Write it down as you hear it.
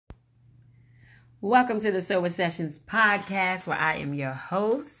Welcome to the Sober Sessions podcast, where I am your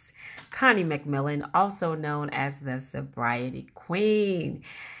host, Connie McMillan, also known as the Sobriety Queen.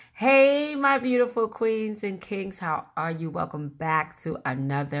 Hey, my beautiful queens and kings, how are you? Welcome back to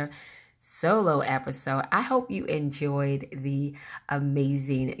another solo episode. I hope you enjoyed the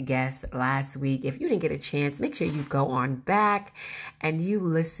amazing guest last week. If you didn't get a chance, make sure you go on back and you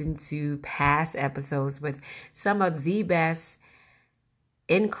listen to past episodes with some of the best,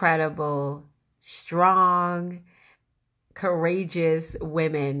 incredible, strong, courageous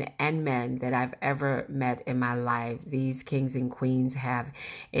women and men that I've ever met in my life. These kings and queens have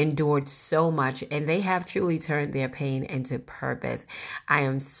endured so much, and they have truly turned their pain into purpose. I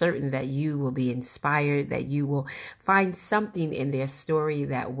am certain that you will be inspired, that you will find something in their story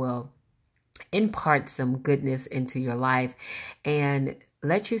that will impart some goodness into your life and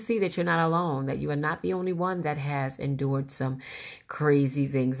let you see that you're not alone, that you are not the only one that has endured some crazy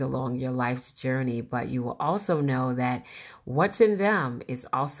things along your life's journey. But you will also know that what's in them is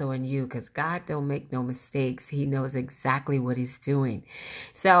also in you, because God don't make no mistakes. He knows exactly what he's doing.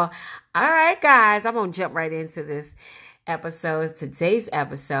 So, all right, guys, I'm going to jump right into this episode. Today's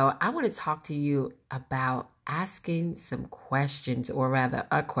episode, I want to talk to you about asking some questions, or rather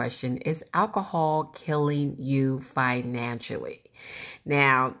a question. Is alcohol killing you financially?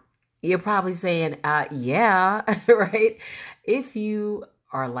 Now, you're probably saying, yeah, right? If you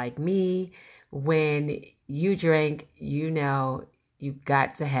are like me, when you drink, you know you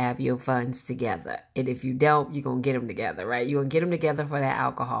got to have your funds together. And if you don't, you're going to get them together, right? You're going to get them together for that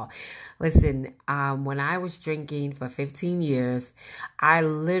alcohol. Listen, when I was drinking for 15 years, I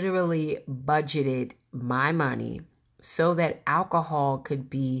literally budgeted my money so that alcohol could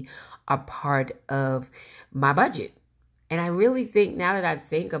be a part of my budget. And I really think, now that I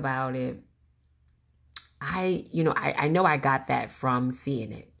think about it, I know I got that from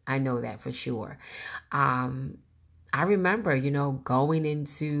seeing it. I know that for sure. I remember, going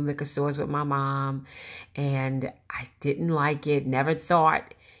into liquor stores with my mom, and I didn't like it. Never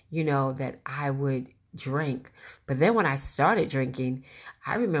thought, that I would drink. But then when I started drinking,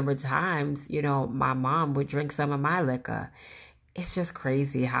 I remember times, my mom would drink some of my liquor. It's just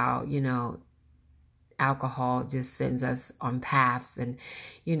crazy how, alcohol just sends us on paths and,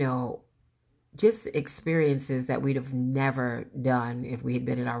 just experiences that we'd have never done if we had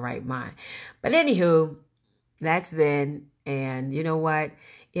been in our right mind. But anywho, that's then. And you know what?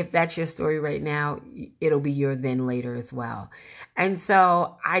 If that's your story right now, it'll be your then later as well. And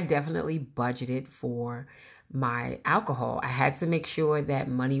so I definitely budgeted for my alcohol. I had to make sure that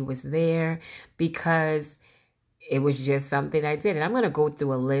money was there, because it was just something I did. And I'm going to go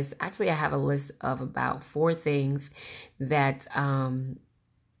through a list. Actually, I have a list of about 4 things that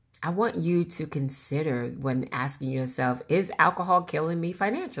I want you to consider when asking yourself, is alcohol killing me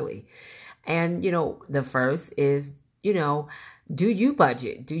financially? And, the first is, do you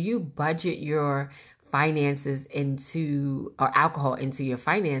budget? Do you budget your finances into, or alcohol into your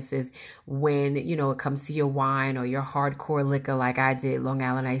finances when, it comes to your wine or your hardcore liquor like I did, Long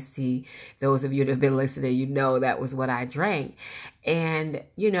Island iced tea? Those of you that have been listening, that was what I drank. And,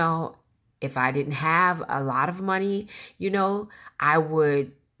 if I didn't have a lot of money, I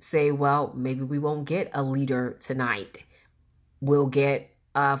would say, well, maybe we won't get a liter tonight. We'll get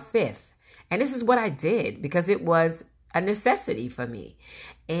a fifth. And this is what I did, because it was a necessity for me.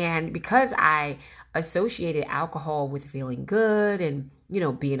 And because I associated alcohol with feeling good and,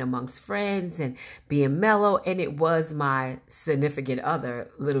 being amongst friends and being mellow, and it was my significant other,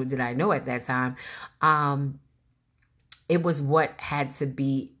 little did I know at that time, it was what had to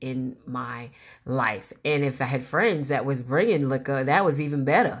be in my life. And if I had friends that was bringing liquor, that was even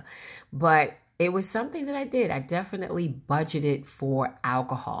better. But it was something that I did. I definitely budgeted for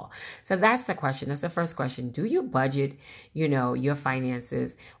alcohol. So that's the question. That's the first question. Do you budget, your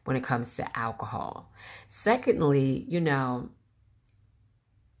finances when it comes to alcohol? Secondly,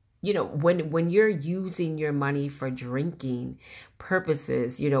 when you're using your money for drinking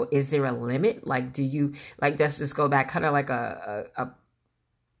purposes, is there a limit? Like, do you, like, let's just go back kind of like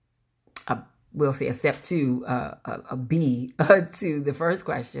we'll say a step 2, a B to the first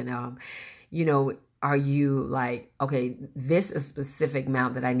question. Are you like, okay, this is a specific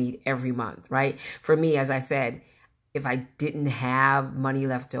amount that I need every month, right? For me, as I said, if I didn't have money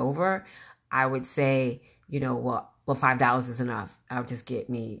left over, I would say, well, $5 is enough. I'll just get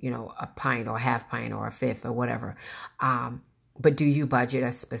me, a pint or a half pint or a fifth or whatever. But do you budget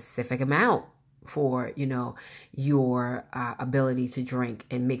a specific amount for, your ability to drink,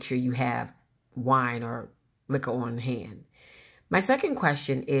 and make sure you have wine or liquor on hand? My second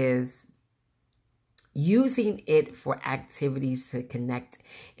question is, using it for activities to connect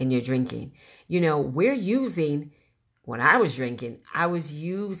in your drinking. When I was drinking, I was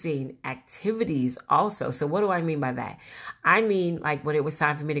using activities also. So what do I mean by that? I mean, like when it was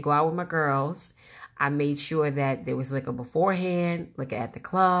time for me to go out with my girls, I made sure that there was liquor beforehand, liquor at the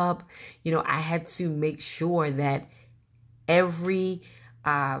club. I had to make sure that every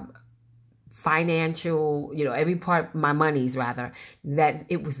financial, every part of my monies rather, that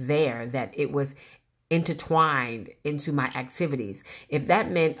it was there, that it was intertwined into my activities. If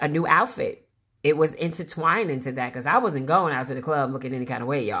that meant a new outfit, it was intertwined into that, because I wasn't going out to the club looking any kind of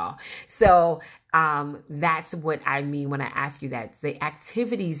way, y'all. So that's what I mean when I ask you that. The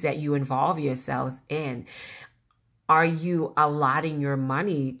activities that you involve yourselves in, are you allotting your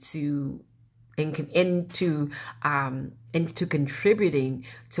money into contributing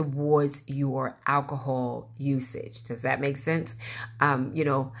towards your alcohol usage? Does that make sense?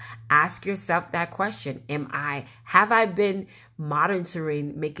 Ask yourself that question. Have I been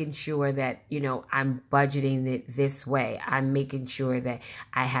monitoring, making sure that, I'm budgeting it this way? I'm making sure that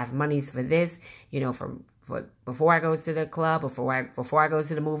I have monies for this, for before I go to the club, before I go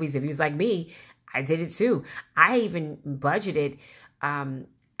to the movies. If you was like me, I did it too. I even budgeted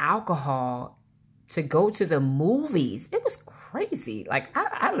alcohol to go to the movies. It was crazy. Like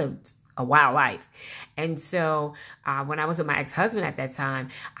I lived a wild life. And so when I was with my ex-husband at that time,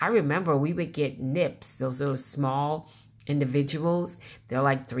 I remember we would get nips, those little small individuals. They're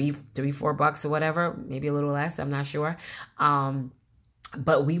like $3-4 or whatever, maybe a little less, I'm not sure.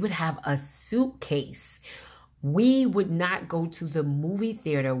 But we would have a suitcase. We would not go to the movie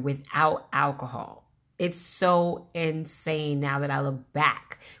theater without alcohol. It's so insane now that I look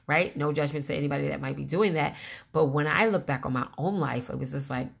back, right? No judgment to anybody that might be doing that. But when I look back on my own life, it was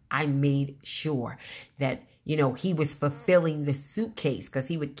just like, I made sure that, he was fulfilling the suitcase, because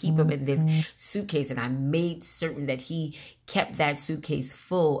he would keep him in this suitcase. And I made certain that he kept that suitcase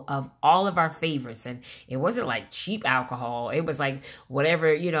full of all of our favorites. And it wasn't like cheap alcohol. It was like whatever,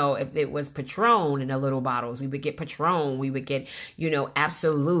 if it was Patron in the little bottles, we would get Patron. We would get,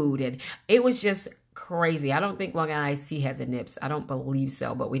 Absolute. And it was just crazy. I don't think Long Island Iced Tea had the nips. I don't believe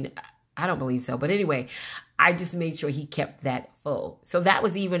so, I don't believe so. But anyway, I just made sure he kept that full. So that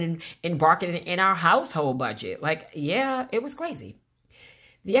was even embarking in our household budget. Like, yeah, it was crazy.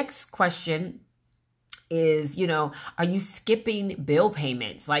 The next question is, are you skipping bill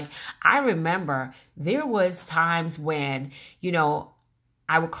payments? Like, I remember there was times when,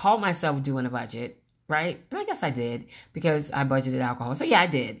 I would call myself doing a budget, right? And I guess I did, because I budgeted alcohol. So yeah, I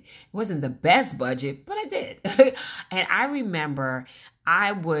did. It wasn't the best budget, but I did. And I remember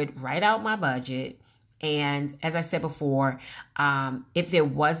I would write out my budget. And as I said before, if there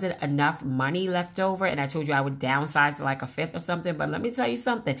wasn't enough money left over, and I told you I would downsize to like a fifth or something, but let me tell you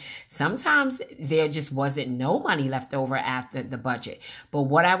something. Sometimes there just wasn't no money left over after the budget. But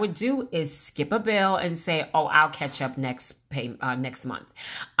what I would do is skip a bill and say, oh, I'll catch up next month.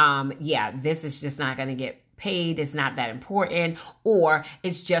 This is just not going to get paid. It's not that important, or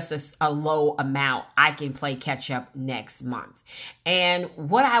it's just a low amount. I can play catch up next month. And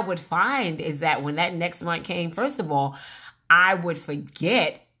what I would find is that when that next month came, first of all, I would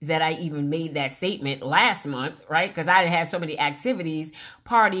forget that I even made that statement last month, right? Because I had so many activities,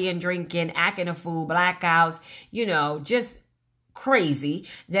 partying, drinking, acting a fool, blackouts, just crazy,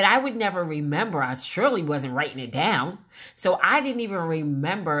 that I would never remember. I surely wasn't writing it down. So I didn't even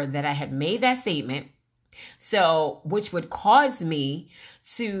remember that I had made that statement. So, which would cause me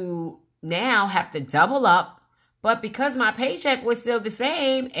to now have to double up. But because my paycheck was still the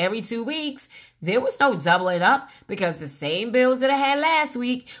same every 2 weeks, there was no doubling up, because the same bills that I had last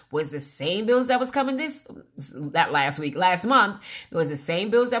week was the same bills that was coming last month. It was the same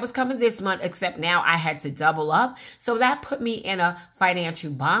bills that was coming this month, except now I had to double up. So that put me in a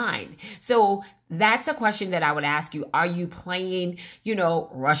financial bind. So that's a question that I would ask you. Are you playing,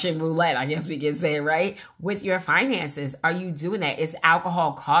 Russian roulette, I guess we can say, right, with your finances? Are you doing that? Is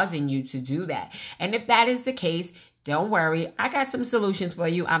alcohol causing you to do that? And if that is the case, don't worry. I got some solutions for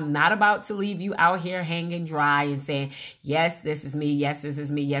you. I'm not about to leave you out here hanging dry and saying, yes, this is me. Yes, this is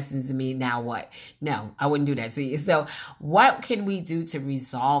me. Yes, this is me. Now what? No, I wouldn't do that to you. So what can we do to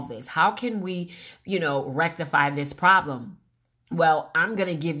resolve this? How can we, rectify this problem? Well, I'm going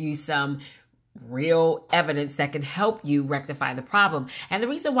to give you some real evidence that can help you rectify the problem. And the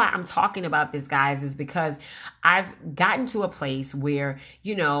reason why I'm talking about this, guys, is because I've gotten to a place where,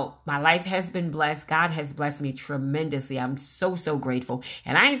 my life has been blessed. God has blessed me tremendously. I'm so, so grateful.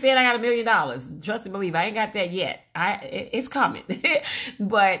 And I ain't saying I got $1 million. Trust and believe, I ain't got that yet. It's coming.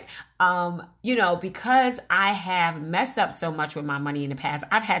 But because I have messed up so much with my money in the past,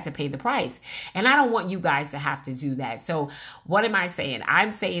 I've had to pay the price. And I don't want you guys to have to do that. So what am I saying?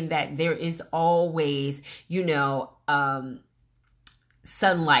 I'm saying that there is always,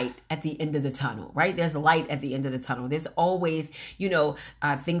 sunlight at the end of the tunnel, right? There's light at the end of the tunnel. There's always,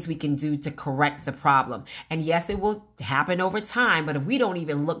 things we can do to correct the problem. And yes, it will happen over time, but if we don't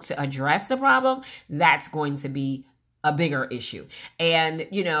even look to address the problem, that's going to be a bigger issue. And,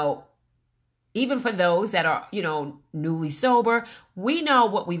 even for those that are, newly sober, we know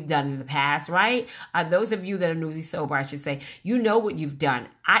what we've done in the past, right? Those of you that are newly sober, I should say, you know what you've done.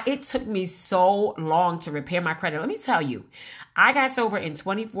 It took me so long to repair my credit. Let me tell you, I got sober in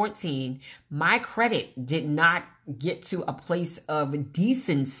 2014. My credit did not get to a place of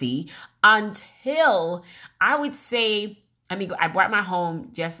decency until I would say, I bought my home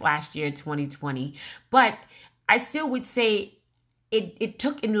just last year, 2020, but I still would say it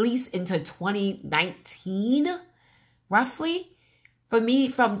took at least into 2019, roughly, for me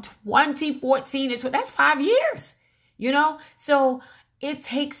from 2014 to that's 5 years, So it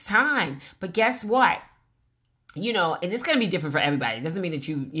takes time. But guess what? And it's going to be different for everybody. It doesn't mean that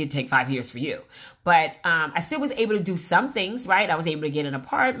you take 5 years for you. But I still was able to do some things, right? I was able to get an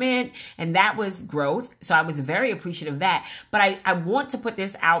apartment, and that was growth. So I was very appreciative of that. But I want to put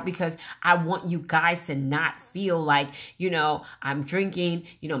this out because I want you guys to not feel like, I'm drinking,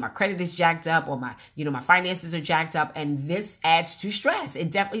 my credit is jacked up, or my finances are jacked up, and this adds to stress.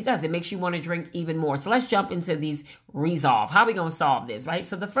 It definitely does. It makes you want to drink even more. So let's jump into these resolve. How are we going to solve this, right?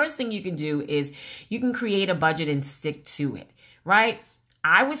 So the first thing you can do is you can create a budget and stick to it, right?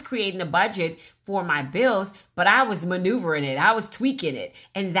 I was creating a budget for my bills, but I was maneuvering it. I was tweaking it.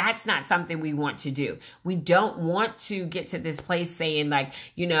 And that's not something we want to do. We don't want to get to this place saying like,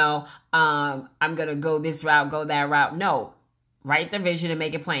 I'm going to go this route, go that route. No, write the vision and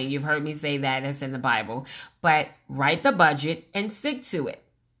make it plain. You've heard me say that. That's in the Bible. But write the budget and stick to it.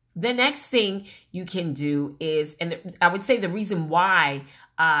 The next thing you can do is, and I would say the reason why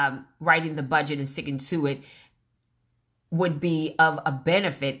writing the budget and sticking to it would be of a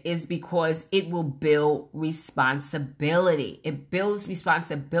benefit is because it will build responsibility. It builds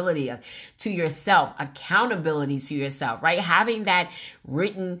responsibility to yourself, accountability to yourself, right? Having that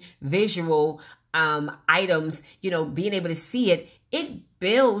written visual items, being able to see it, it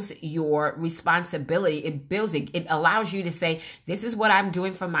builds your responsibility. It builds it. It allows you to say, this is what I'm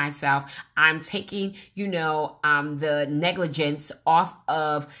doing for myself. I'm taking, the negligence off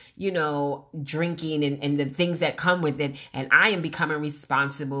of, drinking and the things that come with it. And I am becoming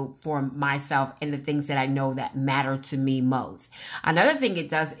responsible for myself and the things that I know that matter to me most. Another thing it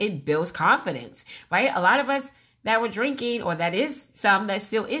does, it builds confidence, right? A lot of us that were drinking, or that is some that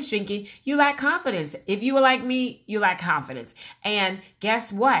still is drinking, you lack confidence. If you were like me, you lack confidence. And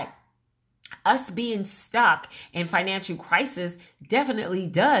guess what? Us being stuck in financial crisis definitely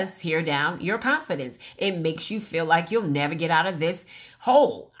does tear down your confidence. It makes you feel like you'll never get out of this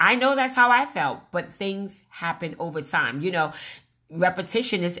hole. I know that's how I felt, but things happen over time.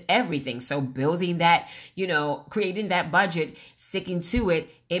 Repetition is everything. So building that, creating that budget, sticking to it,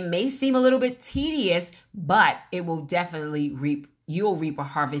 it may seem a little bit tedious, but it will definitely you'll reap a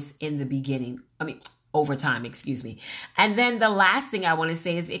harvest in the beginning. Over time, excuse me. And then the last thing I want to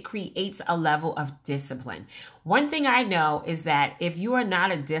say is it creates a level of discipline. One thing I know is that if you are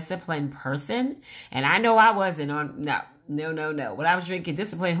not a disciplined person, and I know I wasn't no. When I was drinking,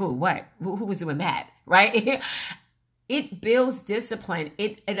 discipline, who was doing that, right? It builds discipline.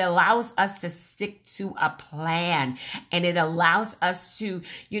 It allows us to stick to a plan, and it allows us to,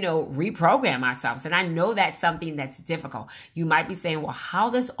 reprogram ourselves. And I know that's something that's difficult. You might be saying, well, how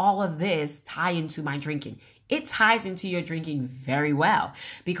does all of this tie into my drinking? It ties into your drinking very well,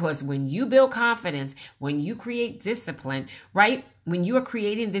 because when you build confidence, when you create discipline, right? When you are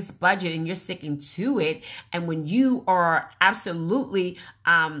creating this budget and you're sticking to it, and when you are absolutely,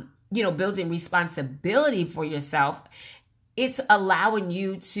 building responsibility for yourself, it's allowing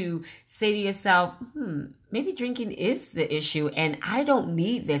you to say to yourself, maybe drinking is the issue and I don't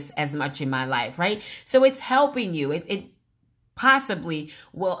need this as much in my life, right? So it's helping you. It possibly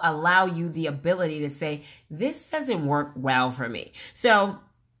will allow you the ability to say, this doesn't work well for me. So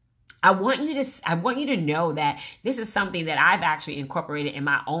I want you to know that this is something that I've actually incorporated in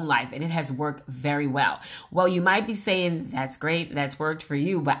my own life, and it has worked very well. Well, you might be saying, that's great, that's worked for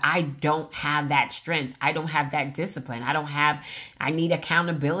you, but I don't have that strength. I don't have that discipline. I need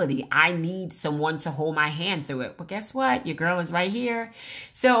accountability. I need someone to hold my hand through it. Well, guess what? Your girl is right here.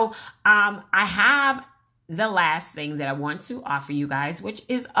 So, I have the last thing that I want to offer you guys, which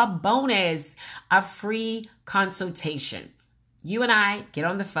is a bonus, a free consultation. you and I get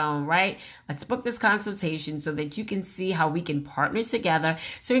on the phone, right? Let's book this consultation so that you can see how we can partner together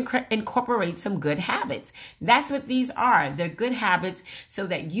to incorporate some good habits. That's what these are. They're good habits so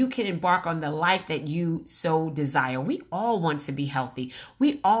that you can embark on the life that you so desire. We all want to be healthy.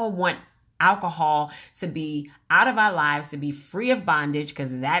 We all want alcohol to be out of our lives, to be free of bondage,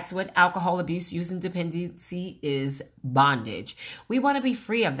 because that's what alcohol abuse, use, and dependency is, bondage. We want to be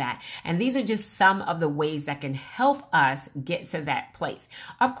free of that. And these are just some of the ways that can help us get to that place.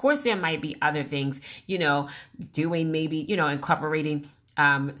 Of course, there might be other things, doing maybe, incorporating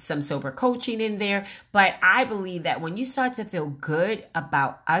some sober coaching in there. But I believe that when you start to feel good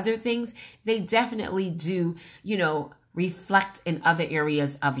about other things, they definitely do, reflect in other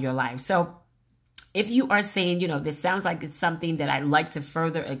areas of your life. So if you are saying, this sounds like it's something that I'd like to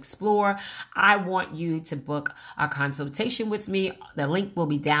further explore, I want you to book a consultation with me. The link will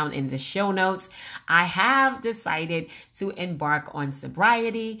be down in the show notes. I have decided to embark on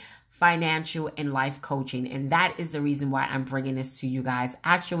sobriety, financial, and life coaching. And that is the reason why I'm bringing this to you guys.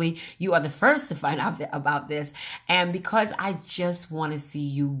 Actually, you are the first to find out about this. And because I just want to see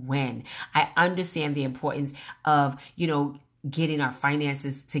you win. I understand the importance of, getting our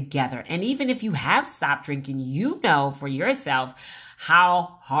finances together. And even if you have stopped drinking, you know for yourself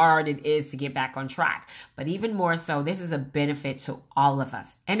how hard it is to get back on track. But even more so, this is a benefit to all of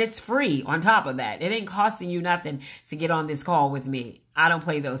us. And it's free on top of that. It ain't costing you nothing to get on this call with me. I don't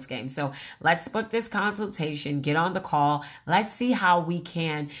play those games. So let's book this consultation, get on the call. Let's see how we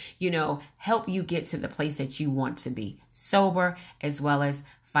can, help you get to the place that you want to be, sober as well as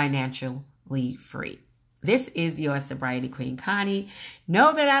financially free. This is your Sobriety Queen, Connie.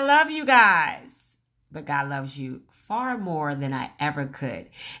 Know that I love you guys, but God loves you far more than I ever could.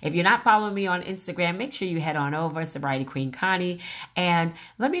 If you're not following me on Instagram, make sure you head on over, Sobriety Queen Connie, and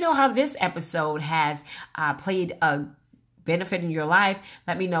let me know how this episode has played a benefit in your life.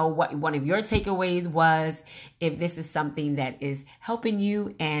 Let me know what one of your takeaways was, if this is something that is helping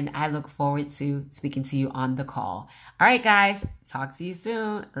you, and I look forward to speaking to you on the call. All right, guys, talk to you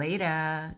soon. Later.